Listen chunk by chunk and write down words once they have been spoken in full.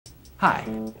Hi,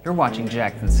 you're watching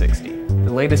Jax In 60,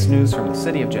 the latest news from the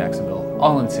city of Jacksonville,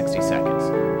 all in 60 seconds.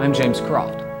 I'm James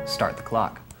Croft. Start the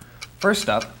clock. First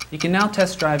up, you can now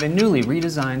test drive a newly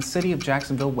redesigned City of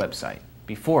Jacksonville website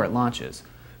before it launches.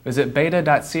 Visit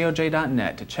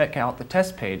beta.coj.net to check out the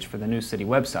test page for the new city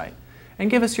website,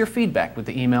 and give us your feedback with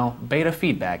the email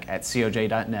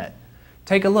betafeedback@coj.net.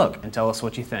 Take a look and tell us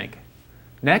what you think.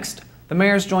 Next, the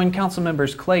mayors joined council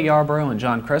members Clay Yarborough and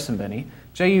John Crescenbenny,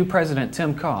 JU President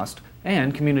Tim Cost,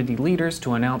 and community leaders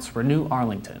to announce Renew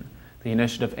Arlington. The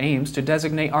initiative aims to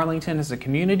designate Arlington as a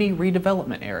community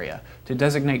redevelopment area to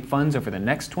designate funds over the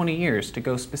next 20 years to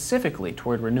go specifically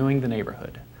toward renewing the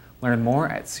neighborhood. Learn more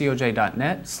at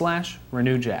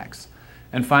coj.net/renewjax.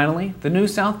 And finally, the new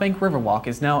South Bank Riverwalk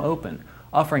is now open,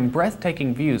 offering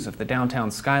breathtaking views of the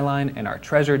downtown skyline and our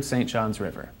treasured St. Johns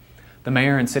River. The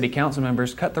mayor and city council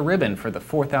members cut the ribbon for the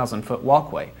 4,000-foot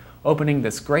walkway, opening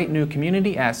this great new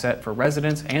community asset for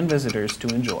residents and visitors to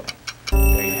enjoy.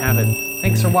 There you have it.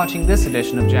 Thanks for watching this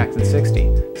edition of Jax In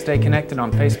 60. Stay connected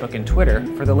on Facebook and Twitter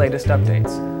for the latest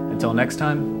updates. Until next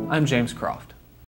time, I'm James Croft.